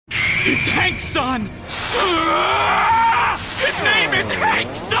It's Hank-san! His name is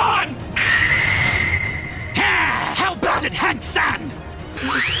Hank-san! How about it, Hank-san?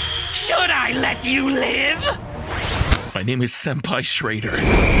 Should I let you live? My name is Senpai Schrader.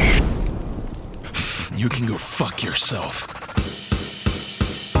 You can go fuck yourself.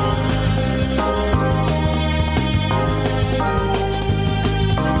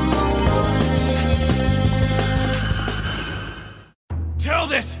 Tell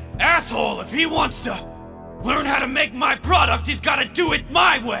this asshole if he wants to learn how to make my product, he's gotta do it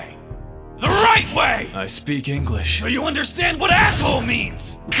my way. The right way! I speak English. So you understand what asshole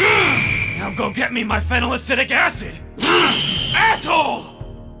means! Now go get me my phenylacetic acid! Asshole!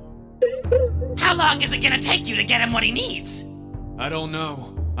 How long is it gonna take you to get him what he needs? I don't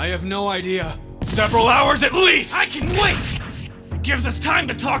know. I have no idea. Several hours at least! I can wait! It gives us time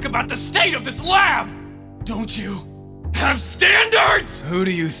to talk about the state of this lab! Don't you have standards? Who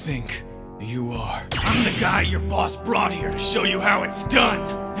do you think you are? I'm the guy your boss brought here to show you how it's done.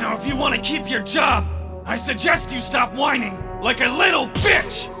 Now if you want to keep your job, I suggest you stop whining like a little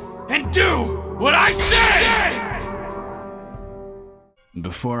bitch and do what I say!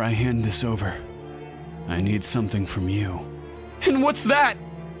 Before I hand this over, I need something from you. And what's that?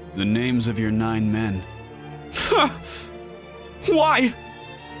 The names of your 9 men. Why?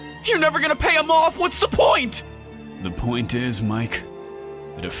 You're never gonna pay them off, what's the point? The point is, Mike,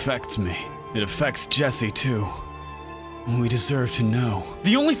 it affects me. It affects Jesse, too. We deserve to know.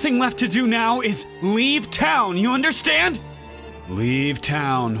 The only thing left to do now is leave town, you understand? Leave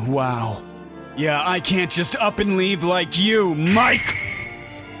town, wow. Yeah, I can't just up and leave like you, Mike!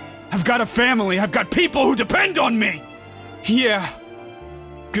 I've got a family, I've got people who depend on me! Yeah.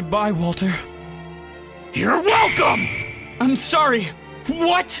 Goodbye, Walter. You're welcome! I'm sorry.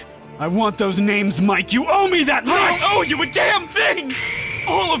 What? I want those names, Mike. You owe me that much! I don't owe you a damn thing!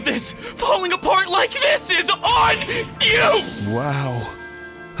 All of this, falling apart like this, is on you! Wow.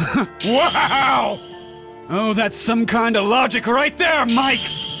 Wow! Oh, that's some kind of logic right there, Mike!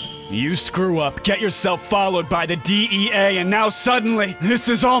 You screw up, get yourself followed by the DEA, and now suddenly, this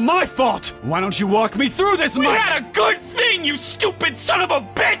is all my fault! Why don't you walk me through this, Mike? We had a good thing, you stupid son of a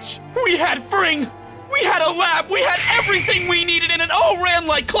bitch! We had Fring! We had a lab! We had everything we needed, and it all ran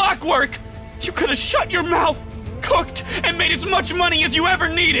like clockwork! You could have shut your mouth, cooked, and made as much money as you ever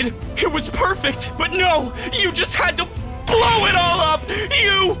needed! It was perfect, but no! You just had to blow it all up!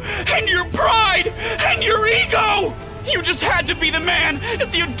 You, and your pride, and your ego! You just had to be the man!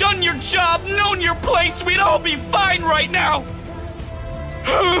 If you'd done your job, known your place, we'd all be fine right now!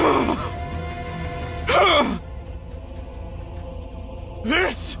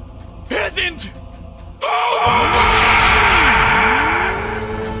 This isn't over!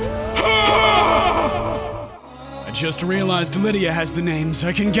 I just realized Lydia has the names.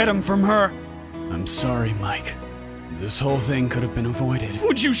 I can get them from her. I'm sorry, Mike. This whole thing could have been avoided.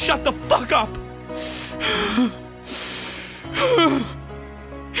 Would you shut the fuck up?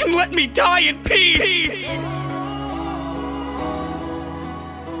 And let me die in peace!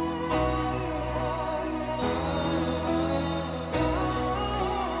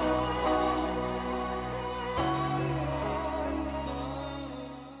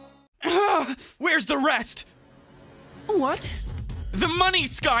 Where's the rest? What? The money,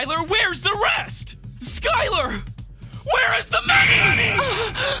 Skylar! Where's the rest? Skylar! Where is the money?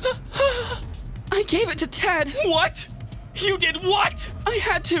 I gave it to Ted. What? You did what? I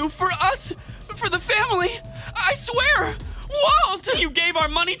had to, for us, for the family. I swear! Walt! You gave our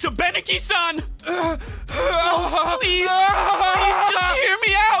money to Beneki-san! Walt, please! Please just hear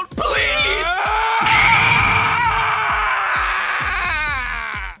me out, please!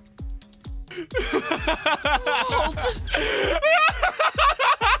 Walt!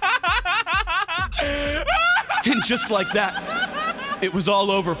 And just like that, it was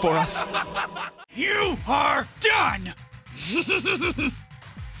all over for us. You are done!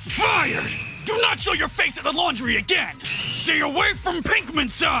 Fired! Do not show your face at the laundry again! Stay away from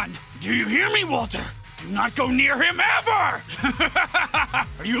Pinkman-san! Do you hear me, Walter? Do not go near him ever!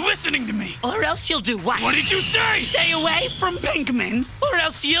 Are you listening to me? Or else you'll do what? What did you say? Stay away from Pinkman, or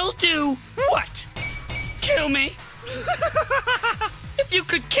else you'll do what? Kill me? If you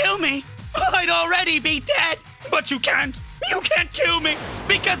could kill me, I'd already be dead. But you can't! You can't kill me!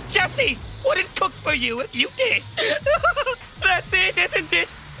 Because Jesse wouldn't cook for you if you did. That's it, isn't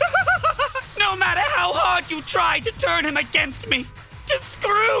it? No matter how hard you try to turn him against me, to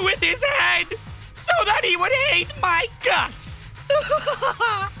screw with his head, so that he would hate my guts.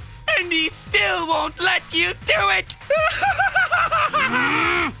 And he still won't let you do it.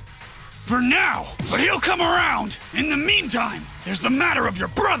 For now, but he'll come around. In the meantime, there's the matter of your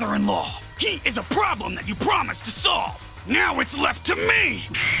brother-in-law. He is a problem that you promised to solve. Now it's left to me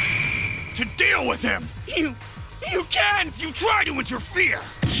to deal with him. You can if you try to interfere.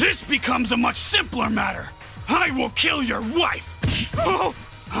 This becomes a much simpler matter. I will kill your wife. Oh,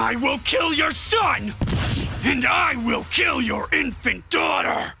 I will kill your son. And I will kill your infant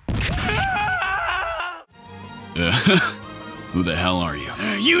daughter. Who the hell are you?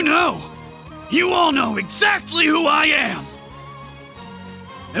 You know. You all know exactly who I am.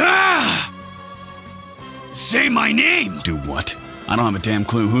 Ah! Say my name. Do what? I don't have a damn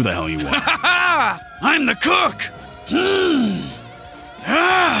clue who the hell you are. I'm the cook.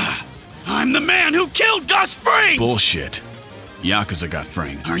 I'm the man who killed Gus Fring. Bullshit. Yakuza got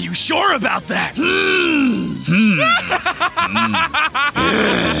Fring. Are you sure about that?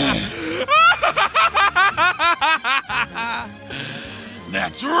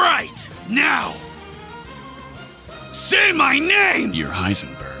 That's right. Now, say my name. You're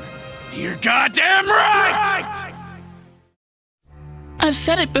Heisenberg. You're goddamn right. I've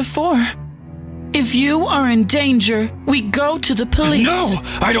said it before. If you are in danger, we go to the police. No,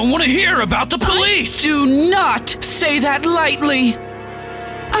 I don't want to hear about the police. Do not say that lightly.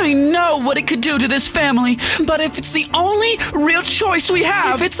 I know what it could do to this family, but if it's the only real choice we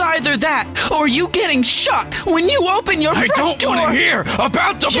have, it's either that or you getting shot when you open your front door. I don't want to hear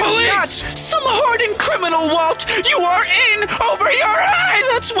about the You're police! not some hardened criminal, Walt! You are in over your head!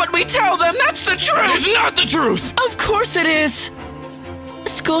 That's what we tell them, that's the truth! That is not the truth! Of course it is!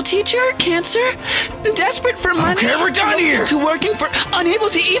 School teacher, cancer, desperate for money. Okay, we're done here! To working for, unable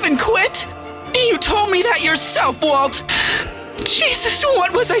to even quit? You told me that yourself, Walt! Jesus,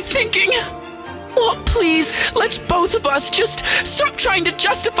 what was I thinking? Walt, please, let's both of us just stop trying to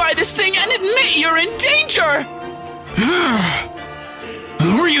justify this thing and admit you're in danger!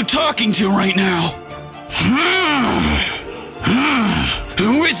 Who are you talking to right now?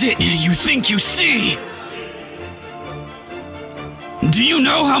 Who is it you think you see? Do you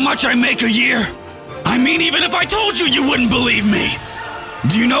know how much I make a year? I mean, even if I told you, you wouldn't believe me.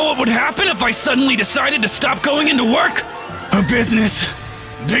 Do you know what would happen if I suddenly decided to stop going into work? A business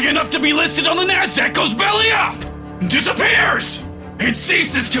big enough to be listed on the NASDAQ goes belly up! Disappears! It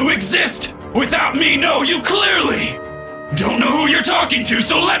ceases to exist! Without me, know you clearly! Don't know who you're talking to,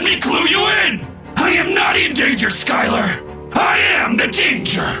 so let me clue you in! I am not in danger, Skylar! I am the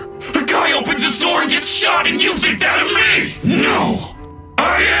danger! A guy opens his door and gets shot and you think that of me! No!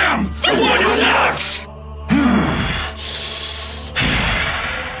 I am the one who knocks!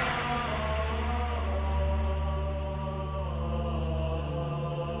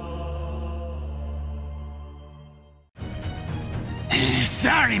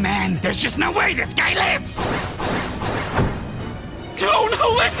 Sorry, man. There's just no way this guy lives. No,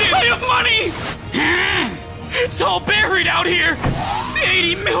 listen! I have money! It's all buried out here! It's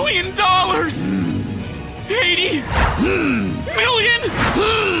 $80 million! 80 million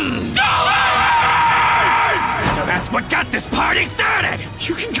dollars! So that's what got this party started!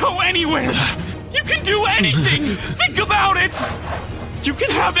 You can go anywhere! You can do anything! Think about it! You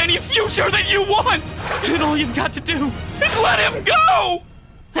can have any future that you want! And all you've got to do is let him go!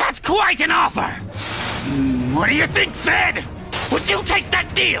 That's quite an offer! What do you think, Fed? Would you take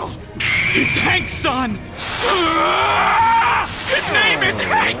that deal? It's Hank's son! His name is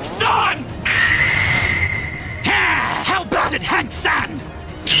Hank's son! How about it, Hank's son?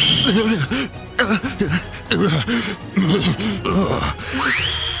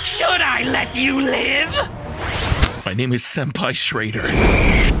 Should I let you live? My name is Senpai Schrader.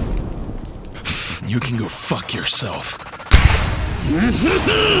 You can go fuck yourself.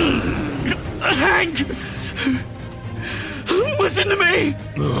 Hank! Listen to me!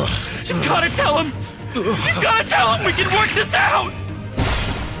 You've gotta tell him! You've gotta tell him we can work this out!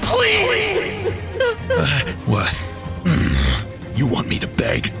 Please! What? You want me to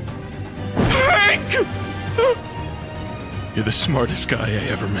beg? Hank! You're the smartest guy I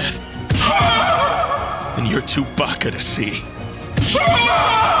ever met. And you're too baka to see.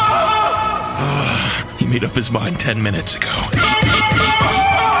 He made up his mind 10 minutes ago.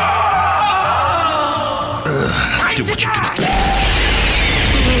 Do what you're gonna do.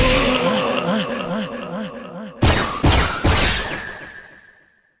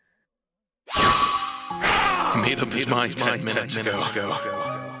 He made up his mind 10 minutes ago.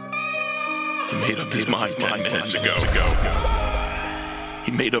 He made up his mind 10 minutes ago.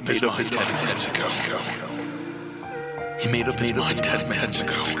 He made up his mind 10 minutes ago. He made up his mind 10 minutes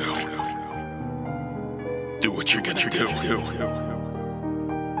ago. Do what you're gonna do.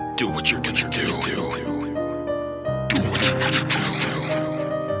 Do what you're gonna do. Do what you're gonna do.